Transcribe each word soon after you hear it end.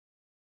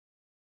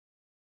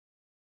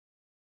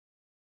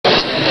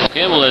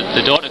Okay, well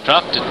the daughter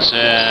craft, it's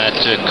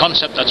a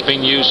concept that's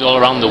been used all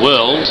around the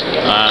world.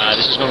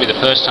 This is going to be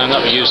the first time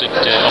that we use it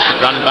off the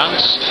Grand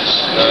Banks.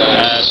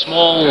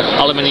 Small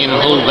aluminium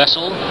hull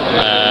vessel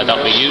that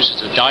we use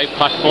as a dive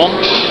platform.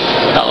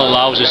 That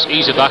allows us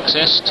ease of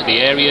access to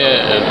the area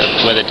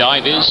where the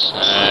dive is,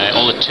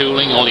 all the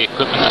tooling, all the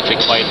equipment that's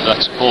required for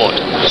that support.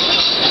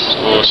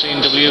 So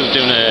C&W have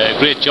done a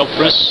great job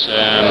for us.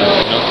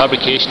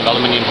 Fabrication of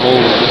aluminium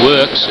hull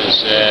works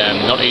is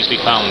not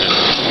easily found.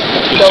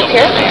 Built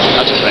here?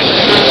 That's correct.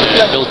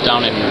 It's built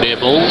down in Bay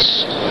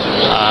Bulls.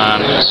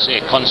 It's a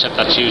concept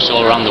that's used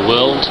all around the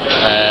world.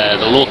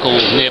 The local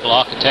naval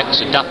architects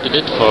adapted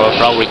it for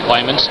our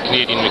requirements,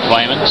 Canadian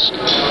requirements.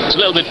 It's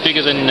a little bit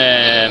bigger than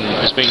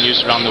has been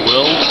used around the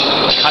world,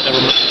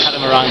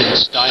 catamaran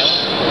style,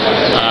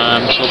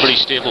 so a very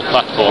stable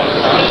platform.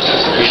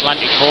 The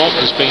Atlantic Hawk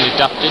has been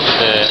adapted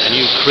with a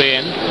new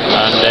crane,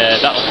 and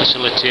that will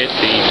facilitate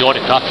the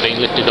daughter craft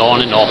being lifted on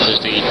and off as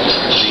the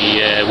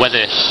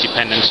weather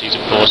dependencies,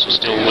 of course, are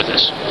still with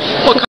us.